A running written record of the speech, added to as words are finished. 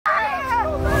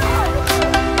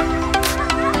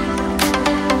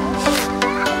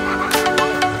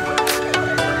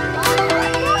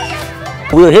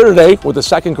We were here today with the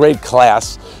second grade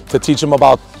class to teach them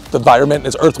about the environment.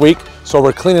 It's Earth Week, so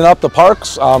we're cleaning up the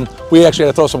parks. We actually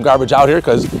had to throw some garbage out here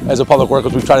because as a public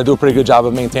workers, we try to do a pretty good job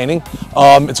of maintaining.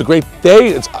 It's a great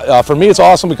day. For me, it's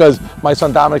awesome because my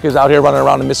son Dominic is out here running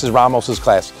around in Mrs. Ramos's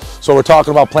class. So we're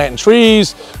talking about planting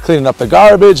trees, cleaning up the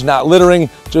garbage, not littering,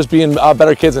 just being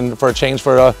better kids and for a change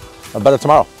for a better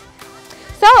tomorrow.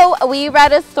 So we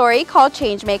read a story called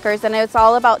Changemakers, and it's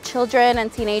all about children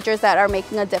and teenagers that are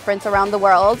making a difference around the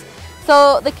world.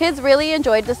 So the kids really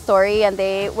enjoyed the story, and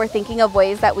they were thinking of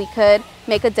ways that we could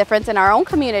make a difference in our own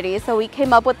community. So we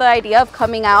came up with the idea of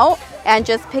coming out and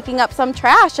just picking up some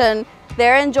trash, and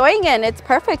they're enjoying it. And it's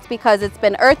perfect because it's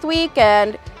been Earth Week,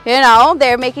 and you know,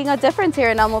 they're making a difference here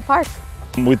in Elmwood Park.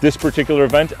 With this particular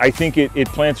event, I think it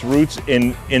plants roots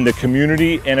in the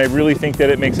community, and I really think that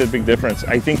it makes a big difference.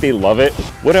 I think they love it.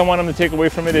 What I want them to take away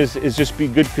from it is just be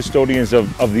good custodians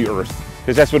of the earth,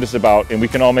 because that's what it's about, and we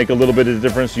can all make a little bit of a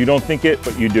difference. You don't think it,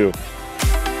 but you do.